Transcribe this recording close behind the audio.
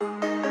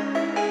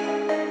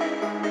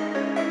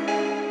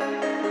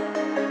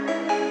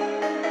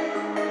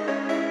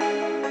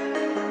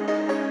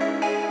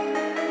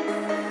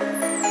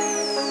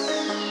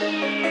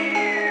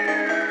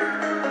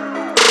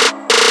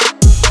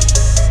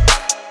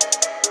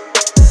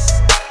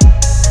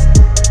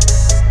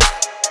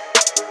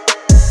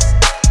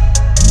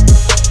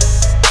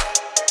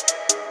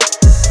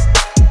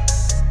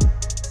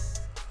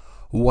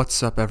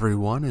What's up,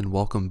 everyone, and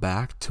welcome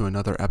back to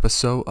another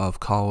episode of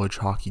College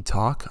Hockey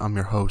Talk. I'm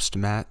your host,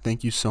 Matt.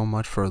 Thank you so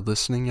much for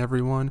listening,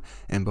 everyone.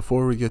 And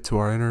before we get to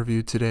our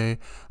interview today,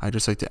 I'd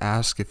just like to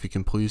ask if you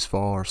can please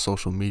follow our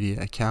social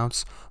media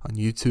accounts on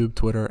YouTube,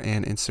 Twitter,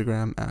 and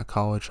Instagram at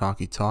College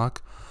Hockey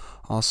Talk.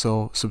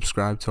 Also,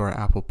 subscribe to our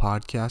Apple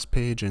Podcast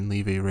page and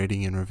leave a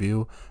rating and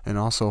review, and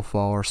also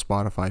follow our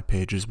Spotify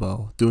page as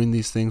well. Doing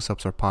these things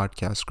helps our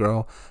podcast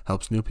grow,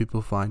 helps new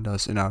people find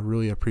us, and I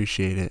really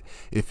appreciate it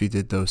if you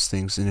did those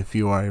things. And if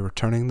you are a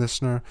returning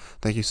listener,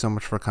 thank you so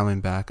much for coming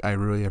back. I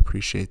really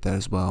appreciate that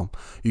as well.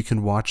 You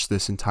can watch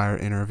this entire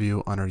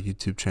interview on our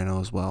YouTube channel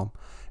as well.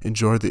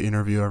 Enjoy the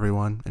interview,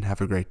 everyone, and have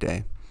a great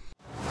day.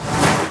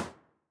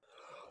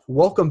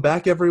 Welcome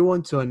back,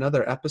 everyone, to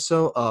another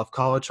episode of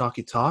College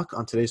Hockey Talk.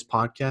 On today's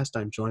podcast,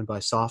 I'm joined by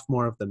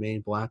sophomore of the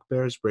Maine Black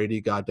Bears,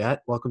 Brady Gaudette.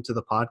 Welcome to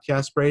the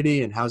podcast,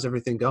 Brady, and how's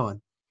everything going?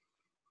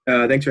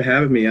 Thanks for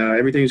having me.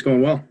 Everything's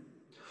going well.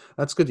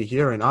 That's good to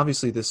hear, and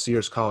obviously this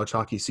year's college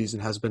hockey season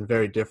has been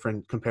very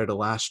different compared to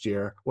last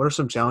year. What are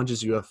some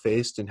challenges you have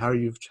faced, and how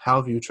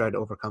have you tried to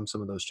overcome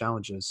some of those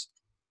challenges?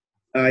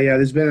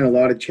 There's been a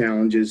lot of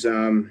challenges.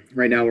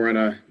 Right now, we're on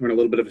a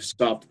little bit of a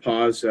soft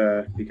pause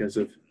because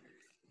of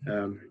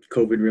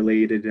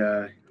COVID-related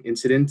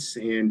incidents,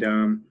 and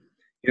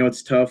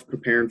it's tough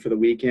preparing for the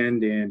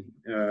weekend and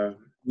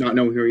not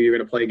knowing who you're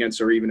going to play against,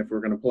 or even if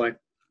we're going to play.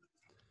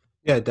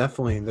 Yeah,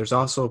 definitely. And there's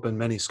also been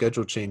many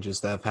schedule changes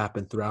that have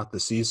happened throughout the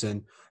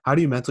season. How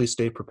do you mentally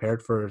stay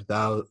prepared for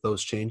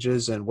those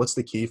changes, and what's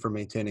the key for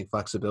maintaining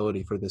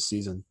flexibility for this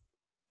season?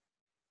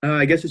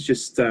 I guess it's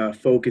just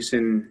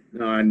focusing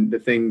on the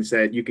things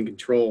that you can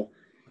control,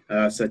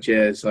 such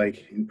as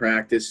like in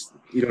practice,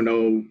 you don't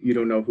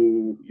know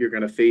who you're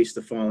going to face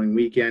the following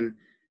weekend.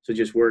 So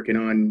just working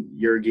on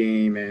your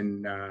game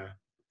and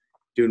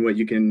doing what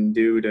you can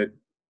do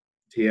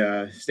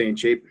to stay in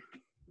shape.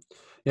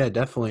 Yeah,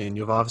 definitely. And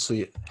you've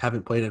obviously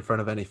haven't played in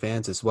front of any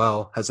fans as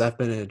well. Has that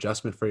been an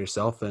adjustment for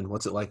yourself, and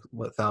what's it like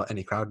without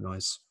any crowd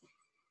noise?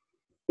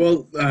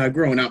 Well,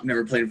 growing up,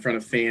 never played in front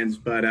of fans,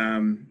 but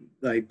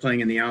like playing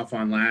in the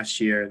Alphon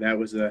last year, that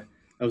was a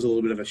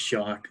little bit of a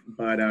shock.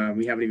 But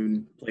we haven't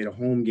even played a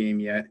home game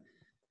yet,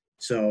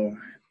 so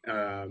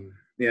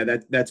yeah,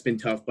 that's been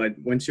tough. But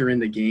once you're in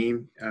the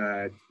game,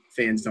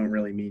 fans don't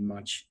really mean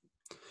much.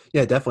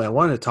 Yeah, definitely. I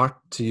wanted to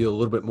talk to you a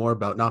little bit more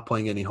about not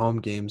playing any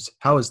home games.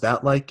 How is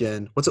that like,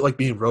 and what's it like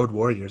being road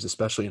warriors,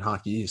 especially in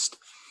Hockey East?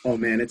 Oh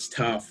man, it's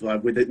tough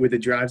with the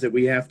drives that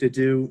we have to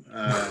do.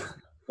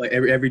 Like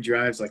every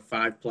drive's like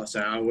 5+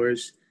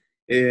 hours.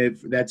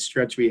 If that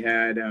stretch we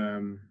had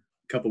a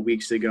couple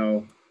weeks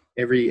ago,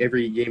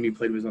 every game we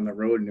played was on the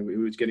road, and it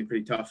was getting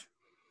pretty tough.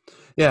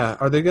 Yeah,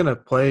 are they gonna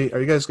play? Are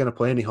you guys gonna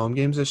play any home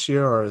games this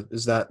year, or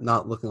is that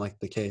not looking like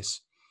the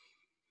case?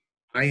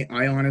 I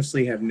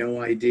honestly have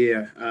no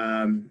idea.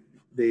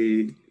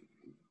 The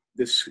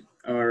this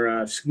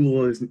Our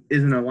school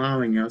isn't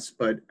allowing us,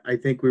 but I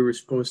think we were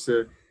supposed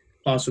to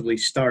possibly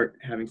start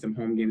having some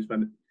home games.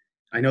 But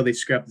I know they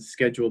scrapped the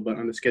schedule, but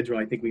on the schedule,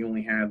 I think we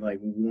only had like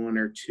one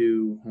or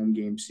two home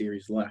game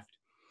series left.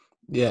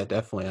 Yeah,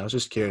 definitely. I was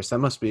just curious. That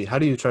must be, how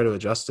do you try to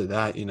adjust to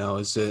that?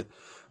 Is it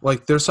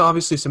like there's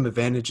obviously some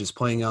advantages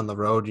playing on the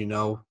road,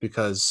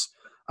 because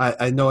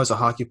I know as a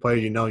hockey player,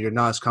 you're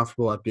not as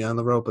comfortable at being on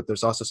the road, but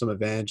there's also some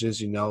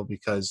advantages,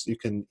 because you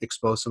can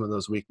expose some of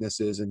those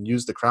weaknesses and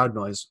use the crowd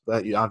noise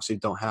that you obviously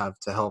don't have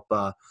to help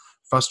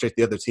frustrate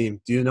the other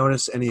team. Do you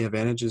notice any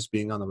advantages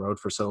being on the road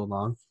for so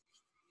long?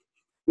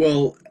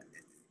 Well,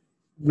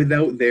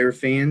 without their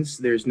fans,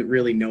 there's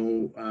really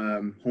no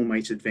home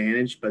ice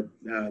advantage. But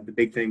the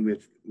big thing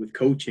with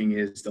coaching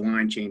is the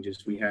line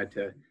changes. We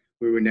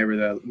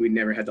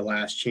never had the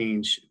last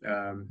change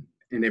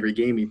in every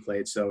game we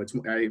played. So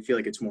I feel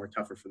like it's more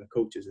tougher for the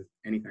coaches if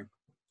anything.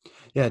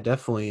 Yeah,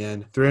 definitely.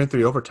 And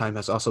 3-on-3 overtime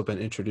has also been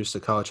introduced to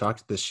college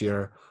hockey this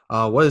year.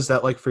 What is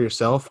that like for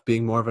yourself,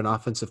 being more of an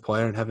offensive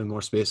player and having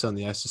more space on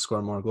the ice to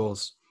score more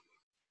goals?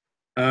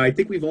 I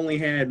think we've only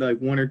had like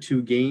one or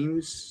two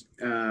games.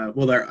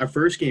 Well, our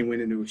first game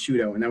went into a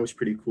shootout, and that was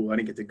pretty cool. I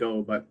didn't get to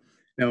go, but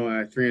no,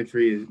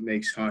 3-on-3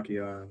 makes hockey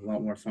a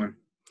lot more fun.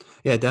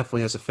 Yeah,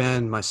 definitely. As a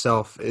fan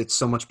myself, it's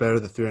so much better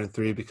the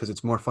 3-on-3 because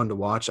it's more fun to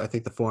watch. I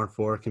think the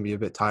 4-on-4 can be a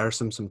bit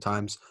tiresome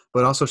sometimes, but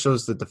it also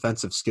shows the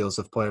defensive skills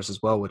of players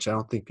as well, which I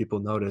don't think people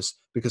notice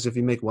because if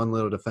you make one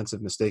little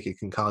defensive mistake, it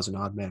can cause an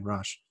odd man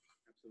rush.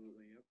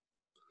 Absolutely. Yep.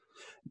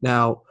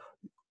 Now,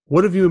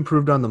 what have you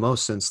improved on the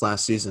most since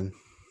last season?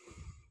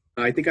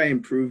 I think I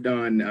improved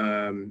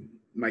on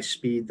my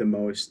speed the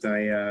most.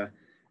 I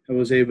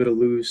was able to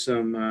lose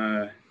some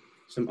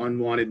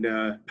unwanted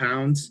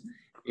pounds,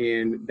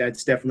 and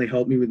that's definitely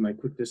helped me with my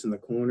quickness in the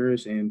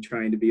corners and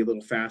trying to be a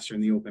little faster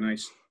in the open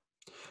ice.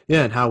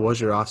 Yeah, and how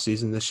was your off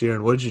season this year,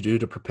 and what did you do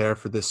to prepare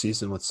for this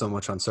season with so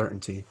much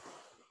uncertainty?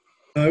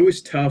 It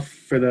was tough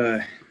for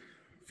the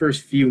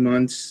first few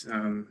months.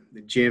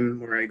 The gym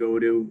where I go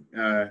to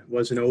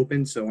wasn't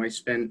open, so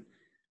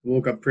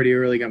woke up pretty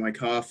early, got my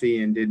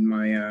coffee, and did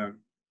my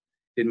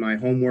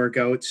home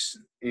workouts,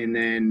 and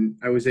then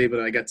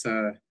I got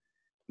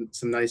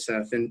some nice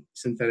thin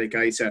synthetic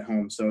ice at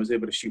home, so I was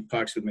able to shoot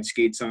pucks with my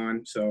skates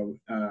on. So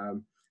I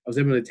was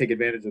able to take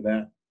advantage of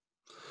that.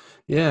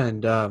 Yeah,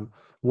 and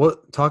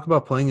what talk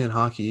about playing in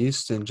Hockey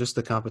East and just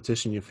the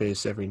competition you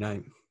face every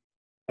night.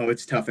 Oh,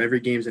 it's tough. Every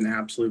game's an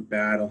absolute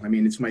battle. I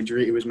mean, it's my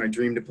dream. It was my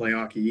dream to play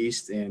Hockey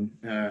East, and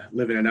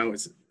living it out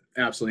is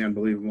absolutely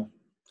unbelievable.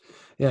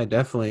 Yeah,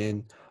 definitely.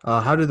 And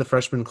how did the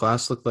freshman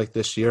class look like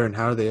this year, and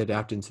how are they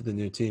adapting to the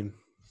new team?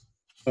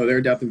 Oh, they're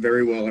adapting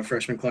very well. Our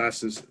freshman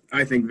class is,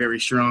 I think, very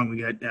strong.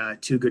 We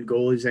got two good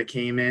goalies that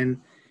came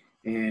in,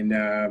 and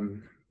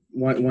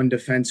one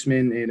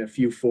defenseman and a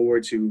few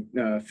forwards who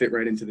fit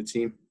right into the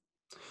team.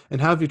 And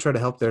how have you tried to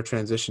help their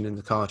transition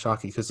into college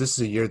hockey? Because this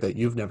is a year that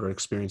you've never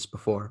experienced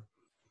before.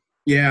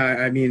 Yeah,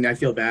 I mean, I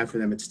feel bad for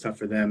them. It's tough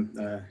for them,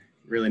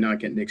 really not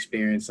getting the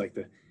experience like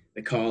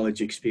the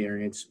college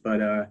experience.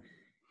 But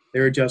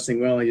they're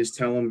adjusting well. I just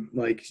tell them,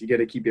 like, you got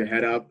to keep your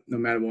head up no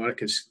matter what,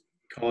 because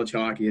college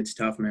hockey, it's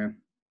tough, man.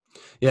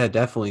 Yeah,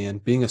 definitely.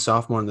 And being a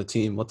sophomore on the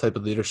team, what type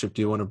of leadership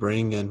do you want to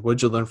bring? And what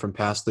did you learn from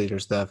past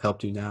leaders that have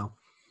helped you now?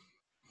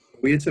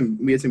 We had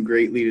some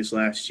great leaders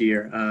last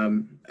year.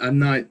 I'm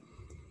not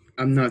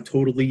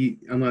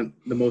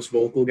the most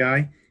vocal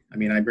guy. I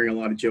mean, I bring a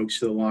lot of jokes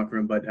to the locker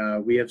room, but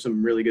we have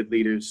some really good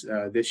leaders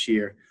this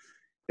year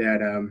that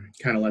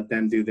kind of let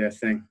them do their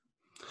thing.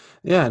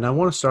 Yeah, and I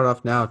want to start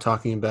off now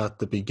talking about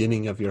the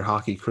beginning of your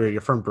hockey career.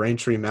 You're from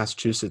Braintree,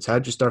 Massachusetts. How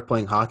did you start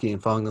playing hockey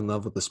and falling in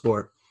love with the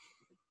sport?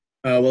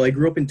 Well, I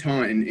grew up in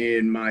Taunton,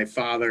 and my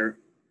father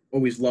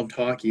always loved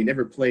hockey. He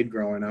never played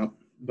growing up,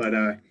 but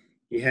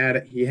he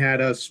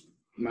had us,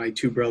 my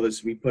two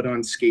brothers. We put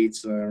on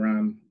skates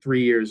around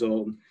 3 years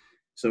old.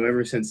 So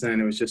ever since then,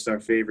 it was just our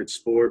favorite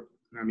sport.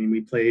 I mean, we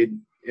played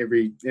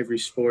every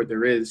sport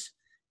there is,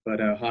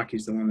 but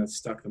hockey's the one that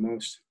stuck the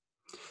most.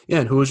 Yeah,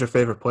 and who was your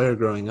favorite player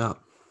growing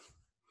up?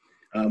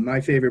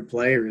 My favorite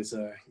player is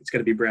it's got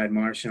to be Brad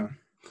Marchand.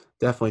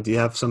 Definitely. Do you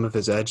have some of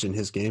his edge in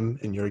his game,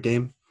 in your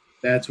game?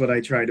 That's what I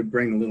try to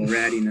bring, a little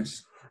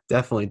rattiness.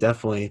 Definitely,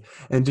 definitely.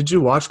 And did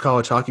you watch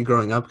college hockey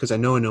growing up? Because I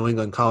know in New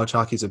England, college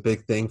hockey is a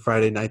big thing.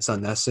 Friday nights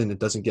on NESN, it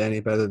doesn't get any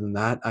better than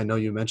that. I know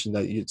you mentioned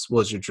that it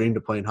was your dream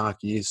to play in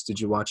Hockey East. Did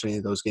you watch any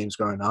of those games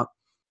growing up?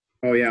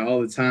 Oh yeah,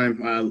 all the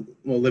time.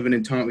 Well, living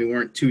in Taunton, we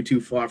weren't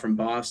too far from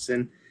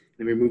Boston.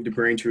 Then we moved to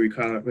Braintree.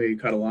 We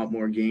caught a lot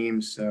more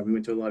games. We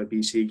went to a lot of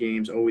BC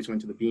games. Always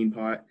went to the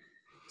Beanpot.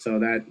 So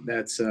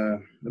that's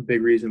a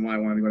big reason why I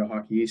wanted to go to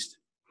Hockey East.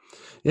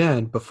 Yeah,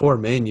 and before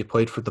Maine, you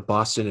played for the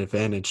Boston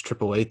Advantage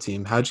AAA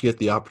team. How'd you get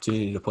the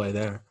opportunity to play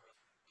there?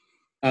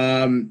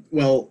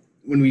 Well,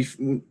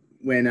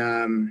 when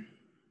a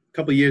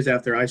couple of years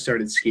after I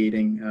started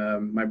skating,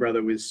 my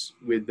brother was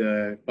with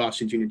the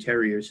Boston Junior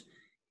Terriers,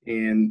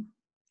 and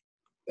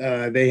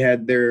they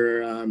had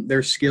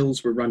their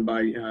skills were run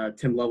by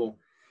Tim Lovell.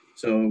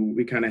 So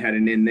we kind of had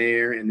an in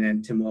there, and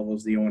then Tim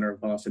Lovell's the owner of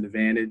Boston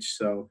Advantage.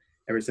 So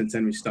ever since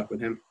then, we stuck with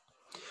him.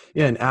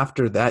 Yeah, and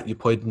after that, you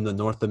played in the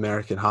North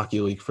American Hockey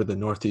League for the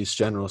Northeast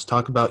Generals.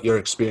 Talk about your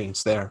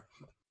experience there.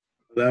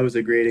 That was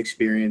a great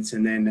experience.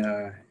 And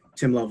then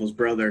Tim Lovell's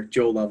brother,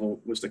 Joe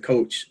Lovell, was the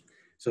coach.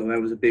 So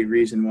that was a big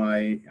reason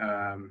why.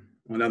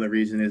 Another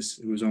reason is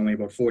it was only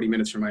about 40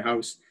 minutes from my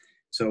house.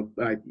 So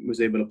I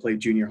was able to play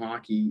junior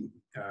hockey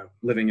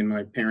living in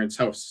my parents'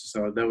 house.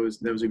 So that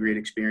was a great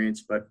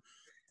experience. But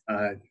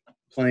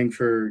playing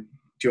for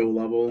Joe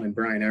Lovell and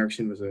Brian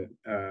Erickson was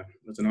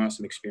an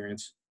awesome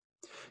experience.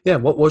 Yeah,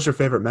 what was your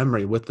favorite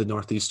memory with the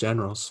Northeast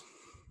Generals?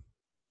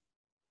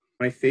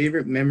 My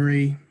favorite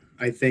memory,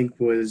 I think,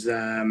 was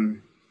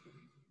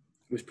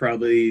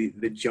probably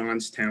the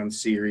Johnstown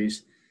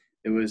series.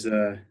 It was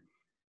a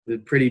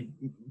pretty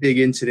big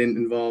incident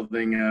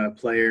involving a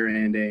player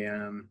and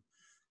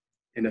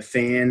a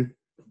fan,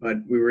 but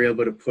we were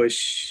able to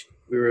push.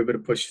 We were able to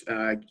push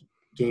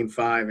Game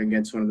 5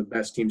 against one of the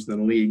best teams in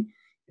the league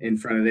in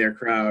front of their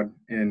crowd,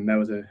 and that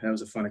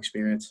was a fun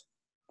experience.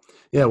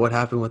 Yeah, what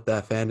happened with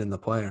that fan and the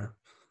player?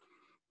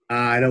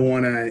 I don't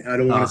want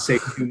to say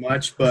too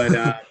much,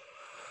 but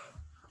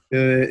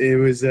it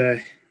was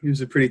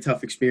a pretty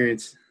tough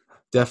experience.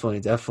 Definitely,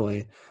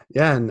 definitely.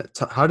 Yeah, and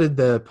how did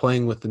the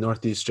playing with the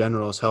Northeast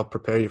Generals help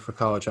prepare you for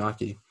college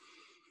hockey?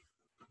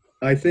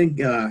 I think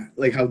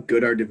like how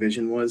good our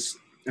division was.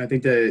 I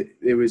think that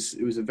it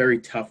was a very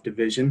tough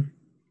division,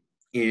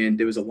 and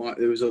there was a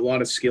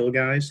lot of skill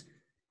guys,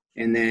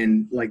 and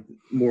then like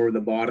more of the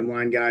bottom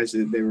line guys.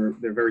 They're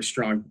very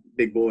strong,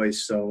 big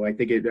boys. So I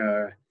think it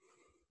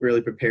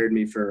really prepared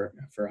me for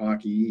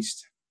Hockey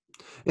East.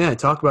 Yeah,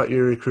 talk about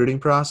your recruiting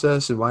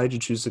process and why did you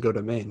choose to go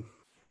to Maine?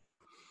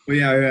 Well,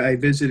 yeah, I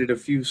visited a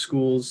few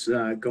schools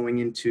going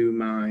into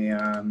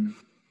my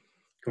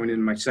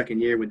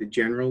second year with the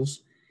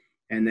Generals,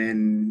 and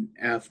then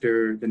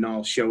after the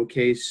NAL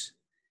showcase,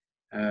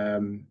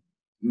 um,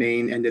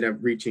 Maine ended up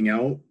reaching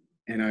out,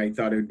 and I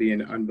thought it would be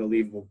an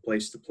unbelievable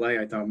place to play.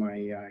 I thought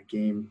my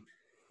game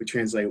would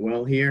translate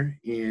well here,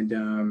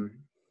 and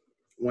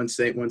once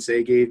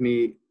they gave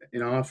me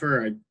an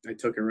offer, I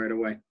took it right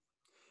away.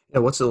 Yeah,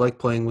 what's it like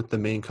playing with the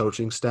Maine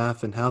coaching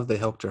staff and how have they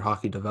helped your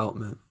hockey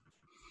development?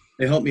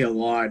 They helped me a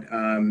lot.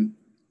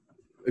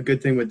 a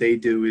good thing what they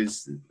do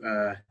is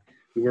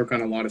we work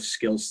on a lot of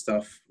skill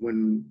stuff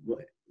when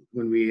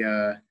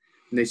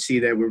they see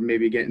that we're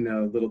maybe getting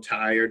a little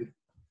tired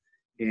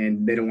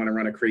and they don't want to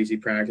run a crazy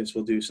practice.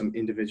 We'll do some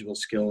individual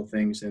skill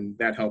things, and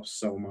that helps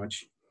so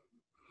much.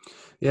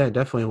 Yeah,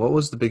 definitely. What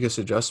was the biggest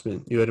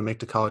adjustment you had to make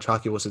to college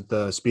hockey? Was it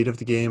the speed of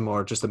the game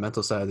or just the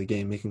mental side of the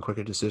game, making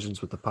quicker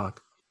decisions with the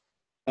puck?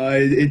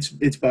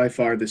 It's by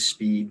far the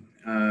speed.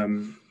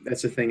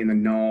 That's the thing in the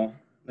null.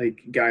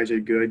 Like guys are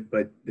good,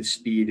 but the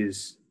speed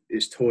is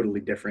totally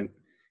different.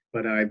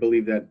 But I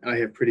believe that I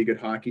have pretty good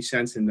hockey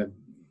sense, and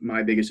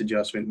my biggest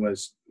adjustment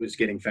was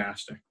getting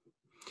faster.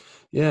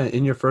 Yeah,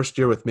 in your first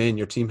year with Maine,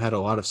 your team had a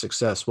lot of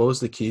success. What was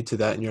the key to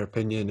that in your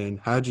opinion, and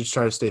how did you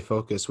try to stay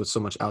focused with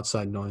so much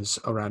outside noise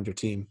around your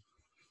team?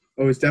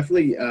 Oh, it's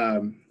definitely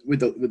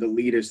with the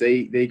leaders.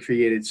 They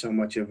created so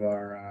much of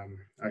our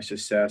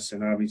success,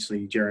 and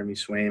obviously Jeremy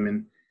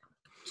Swayman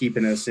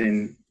keeping us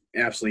in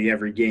absolutely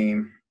every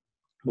game.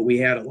 But we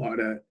had a lot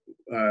of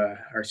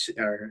our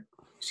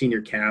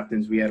senior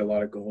captains. We had a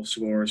lot of goal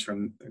scorers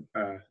from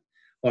a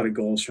lot of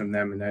goals from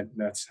them, and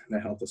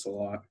that helped us a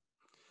lot.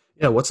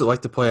 Yeah, what's it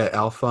like to play at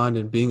Alphon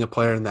and being a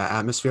player in that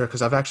atmosphere?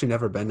 Because I've actually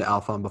never been to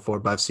Alphon before,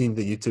 but I've seen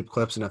the YouTube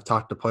clips and I've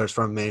talked to players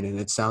from Maine, and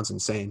it sounds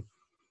insane.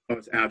 Oh,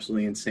 it's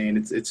absolutely insane.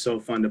 It's so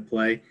fun to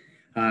play.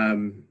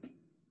 Um,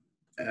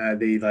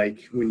 they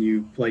like when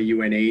you play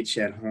UNH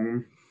at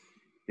home,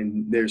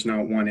 and there's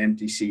not one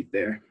empty seat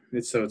there.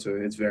 It's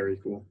very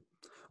cool.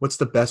 What's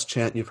the best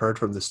chant you've heard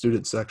from the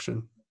student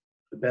section?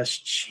 The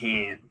best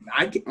chant.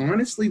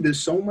 Honestly,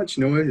 there's so much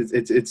noise.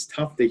 It's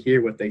tough to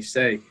hear what they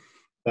say.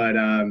 But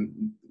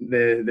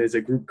there's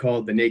a group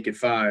called the Naked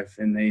Five,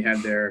 and they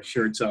have their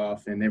shirts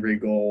off, and every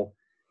goal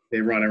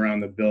they run around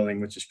the building,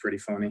 which is pretty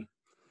funny.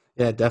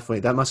 Yeah, definitely.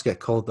 That must get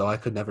cold, though. I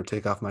could never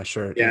take off my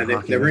shirt in Yeah, a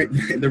hockey the rink.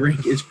 rink the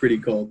rink is pretty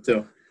cold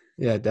too.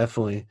 Yeah,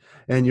 definitely.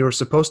 And you were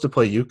supposed to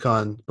play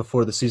UConn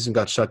before the season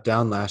got shut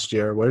down last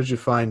year. Where did you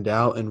find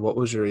out, and what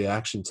was your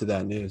reaction to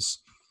that news?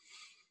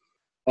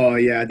 Oh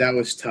yeah, that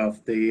was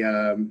tough.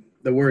 The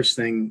worst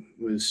thing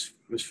was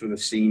for the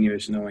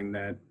seniors knowing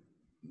that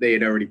they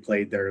had already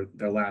played their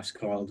last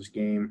college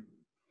game.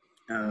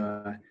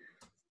 Uh,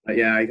 but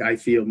yeah, I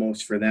feel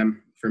most for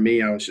them. For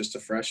me, I was just a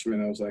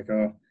freshman. I was like,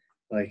 oh,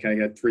 like I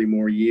got 3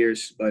 more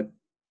years,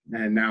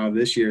 and now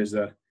this year's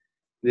a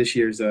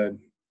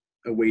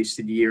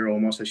wasted year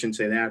almost. I shouldn't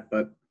say that,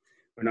 but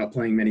we're not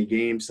playing many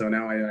games, so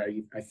now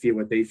I feel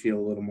what they feel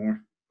a little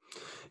more.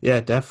 Yeah,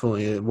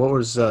 definitely. What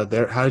was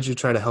there? How did you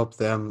try to help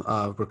them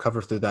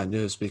recover through that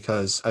news?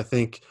 Because I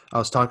think I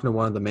was talking to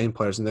one of the main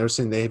players, and they were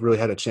saying they really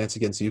had a chance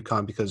against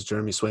UConn because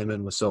Jeremy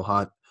Swayman was so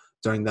hot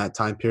during that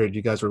time period.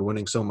 You guys were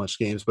winning so much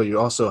games, but you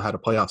also had a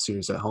playoff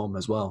series at home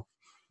as well.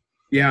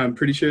 Yeah, I'm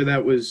pretty sure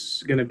that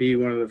was going to be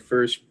one of the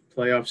first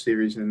playoff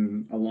series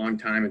in a long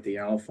time at the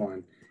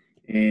Alphon.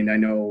 And I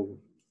know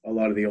a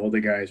lot of the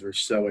older guys were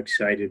so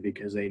excited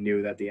because they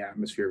knew that the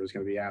atmosphere was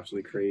going to be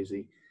absolutely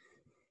crazy.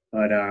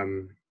 But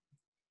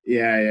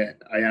yeah,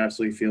 I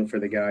absolutely feel for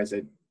the guys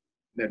that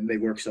they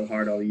worked so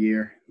hard all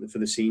year for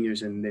the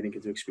seniors and they didn't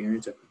get to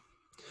experience it.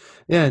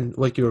 Yeah, and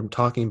like you were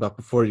talking about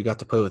before, you got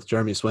to play with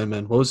Jeremy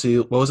Swayman. What was he?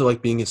 What was it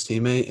like being his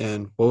teammate,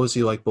 and what was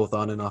he like both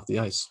on and off the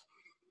ice?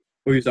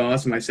 He was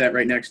awesome. I sat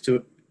right next to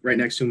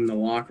him in the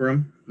locker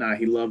room.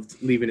 He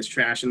loved leaving his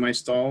trash in my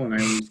stall, and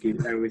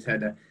I always had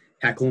to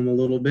heckle him a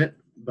little bit.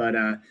 But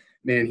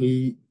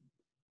man,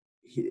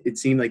 it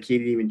seemed like he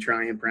didn't even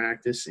try in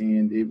practice,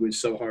 and it was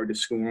so hard to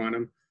score on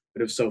him.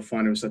 But it was so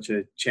fun. It was such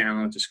a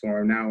challenge to score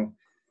him. Now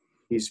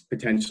he's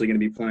potentially going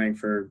to be playing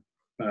for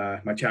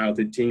my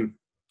childhood team.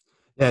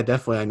 Yeah,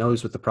 definitely. I know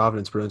he's with the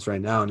Providence Bruins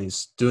right now, and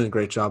he's doing a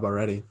great job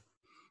already.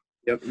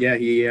 Yep.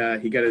 Yeah.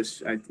 He got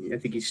his. I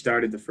think he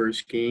started the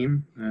first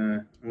game.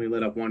 Only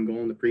let up one goal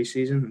in the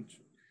preseason.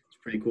 It's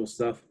pretty cool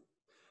stuff.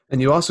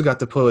 And you also got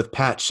to play with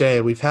Pat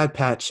Shea. We've had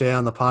Pat Shea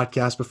on the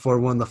podcast before,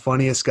 one of the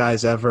funniest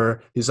guys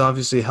ever. He's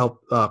obviously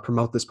helped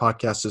promote this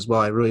podcast as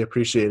well. I really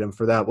appreciate him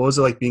for that. What was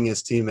it like being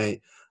his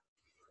teammate?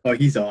 Oh,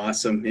 he's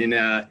awesome,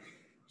 and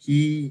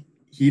he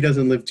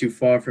doesn't live too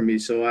far from me,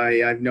 so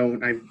I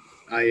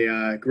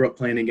grew up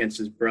playing against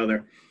his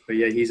brother. But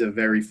yeah, he's a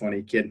very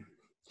funny kid.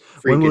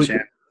 When will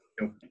Freakish.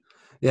 you,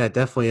 yeah,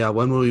 definitely.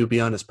 When will you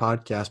be on his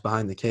podcast,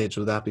 Behind the Cage?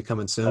 Will that be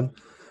coming soon?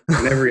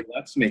 Whenever he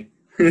lets me.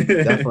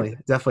 Definitely,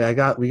 definitely.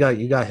 You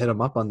got to hit him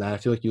up on that. I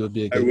feel like you would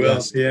be a I good will.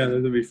 guest. Yeah,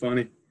 that would be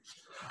funny.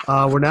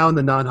 We're now in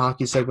the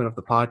non-hockey segment of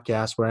the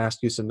podcast where I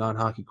ask you some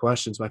non-hockey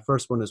questions. My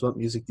first one is, what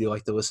music do you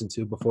like to listen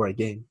to before a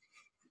game?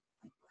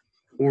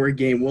 Or a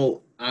game.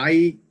 Well,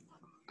 I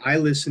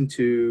listen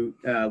to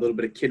a little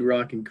bit of Kid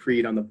Rock and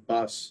Creed on the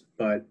bus,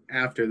 but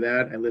after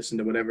that, I listen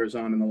to whatever's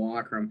on in the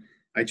locker room.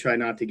 I try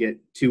not to get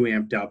too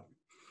amped up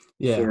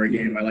Yeah. for a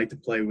game. I like to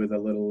play with a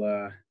little.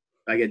 If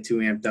I get too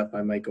amped up,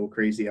 I might go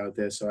crazy out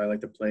there. So I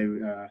like to play.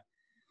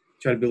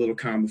 Try to be a little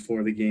calm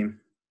before the game.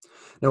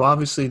 Now,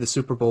 obviously, the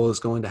Super Bowl is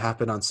going to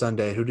happen on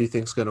Sunday. Who do you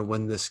think is going to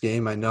win this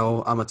game? I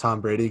know I'm a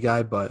Tom Brady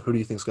guy, but who do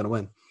you think is going to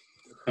win?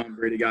 Tom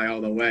Brady guy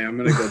all the way. I'm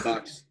gonna go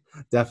Bucks.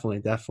 Definitely,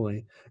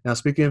 definitely. Now,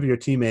 speaking of your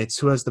teammates,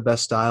 who has the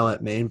best style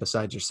at Maine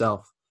besides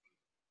yourself?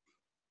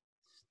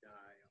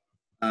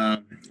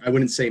 I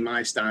wouldn't say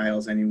my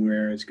style's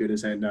anywhere as good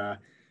as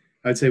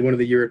I'd say one of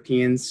the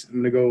Europeans. I'm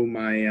gonna go with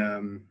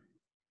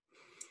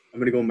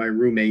my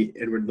roommate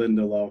Edward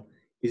Lindelof.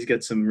 He's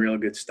got some real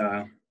good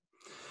style.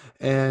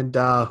 And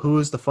who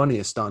is the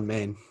funniest on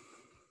Maine?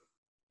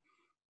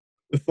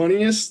 The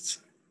funniest,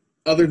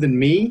 other than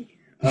me,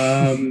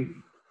 let's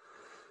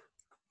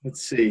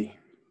see,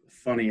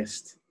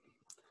 funniest.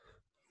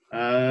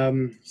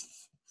 Um,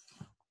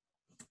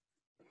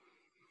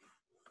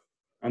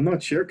 I'm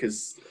not sure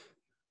because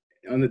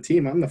on the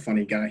team I'm the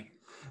funny guy.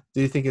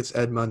 Do you think it's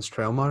Edmund's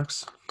trail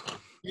marks?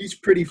 He's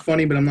pretty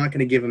funny, but I'm not going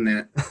to give him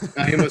that.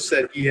 I almost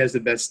said he has the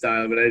best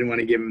style, but I didn't want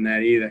to give him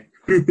that either.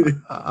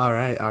 All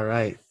right, all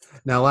right.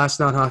 Now, last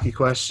non-hockey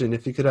question.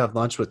 If you could have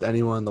lunch with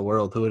anyone in the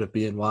world, who would it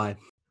be and why?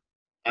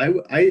 I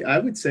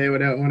would say I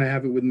would want to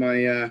have it with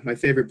my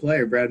favorite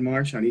player, Brad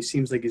Marchand. He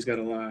seems like he's got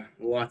a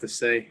lot to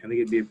say. I think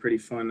it'd be a pretty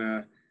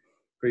fun,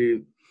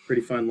 pretty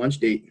fun lunch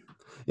date.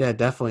 Yeah,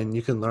 definitely. And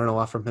you can learn a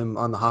lot from him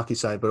on the hockey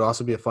side, but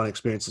also be a fun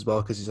experience as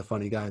well because he's a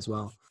funny guy as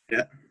well.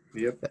 Yeah.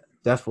 Yep.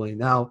 Definitely.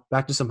 Now,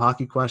 back to some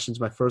hockey questions.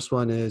 My first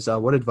one is,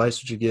 what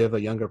advice would you give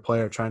a younger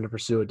player trying to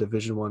pursue a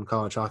Division I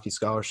college hockey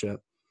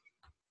scholarship?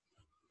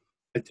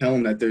 I tell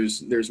them that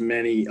there's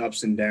many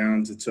ups and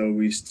downs. It's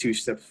always two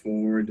steps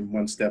forward and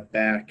one step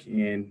back.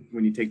 And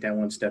when you take that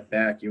one step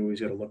back, you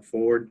always got to look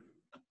forward.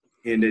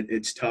 And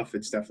it's tough.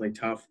 It's definitely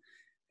tough.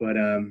 But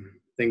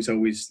things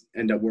always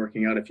end up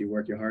working out if you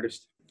work your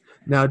hardest.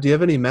 Now, do you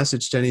have any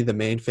message to any of the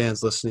Maine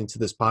fans listening to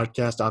this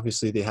podcast?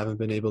 Obviously, they haven't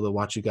been able to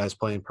watch you guys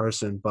play in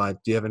person,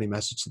 but do you have any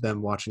message to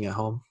them watching at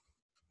home?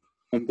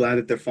 I'm glad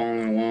that they're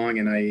following along,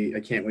 and I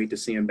can't wait to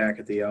see them back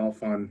at the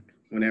Elf on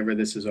whenever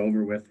this is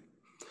over with.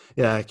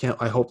 Yeah,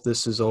 I hope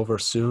this is over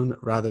soon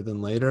rather than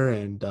later.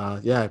 And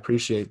yeah, I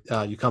appreciate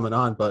you coming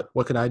on. But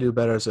what can I do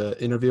better as an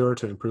interviewer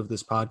to improve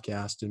this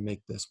podcast and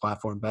make this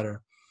platform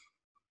better?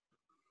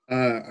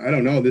 I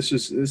don't know. This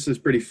is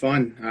pretty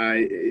fun.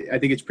 I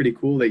think it's pretty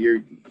cool that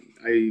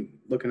I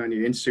looking on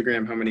your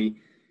Instagram how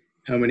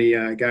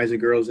many guys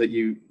and girls that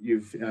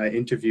you've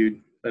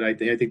interviewed. But I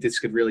think this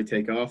could really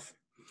take off.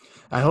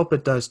 I hope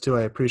it does too.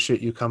 I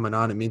appreciate you coming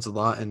on. It means a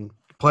lot. And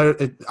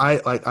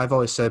I've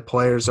always said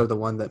players are the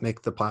one that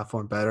make the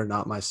platform better,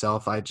 not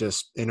myself. I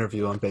just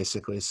interview them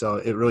basically. So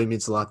it really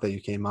means a lot that you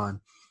came on.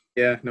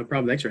 Yeah, no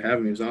problem. Thanks for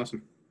having me. It was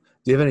awesome.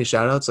 Do you have any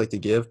shout outs like to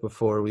give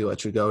before we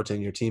let you go to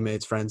your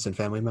teammates, friends, and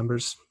family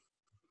members?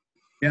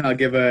 Yeah, I'll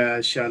give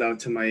a shout out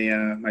to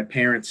my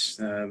parents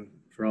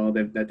for all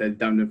that they've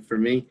done for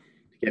me to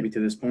get me to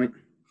this point.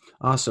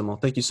 Awesome. Well,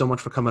 thank you so much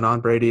for coming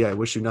on, Brady. I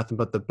wish you nothing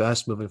but the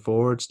best moving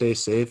forward. Stay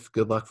safe.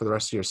 Good luck for the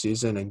rest of your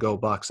season, and go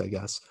Bucks, I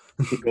guess.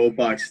 Go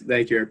Bucks.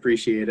 Thank you. I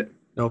appreciate it.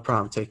 No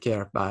problem. Take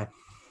care. Bye.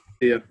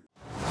 See ya.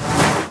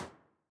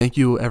 Thank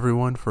you,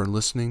 everyone, for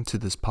listening to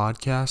this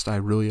podcast. I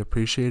really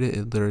appreciate it.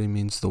 It literally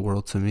means the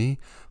world to me.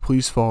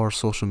 Please follow our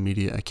social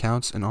media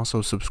accounts and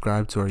also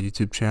subscribe to our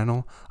YouTube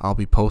channel. I'll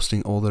be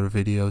posting older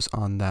videos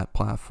on that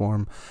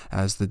platform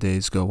as the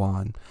days go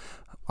on.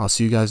 I'll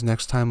see you guys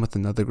next time with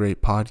another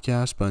great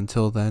podcast. But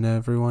until then,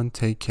 everyone,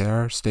 take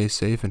care, stay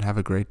safe, and have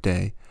a great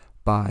day.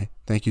 Bye.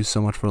 Thank you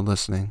so much for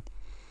listening.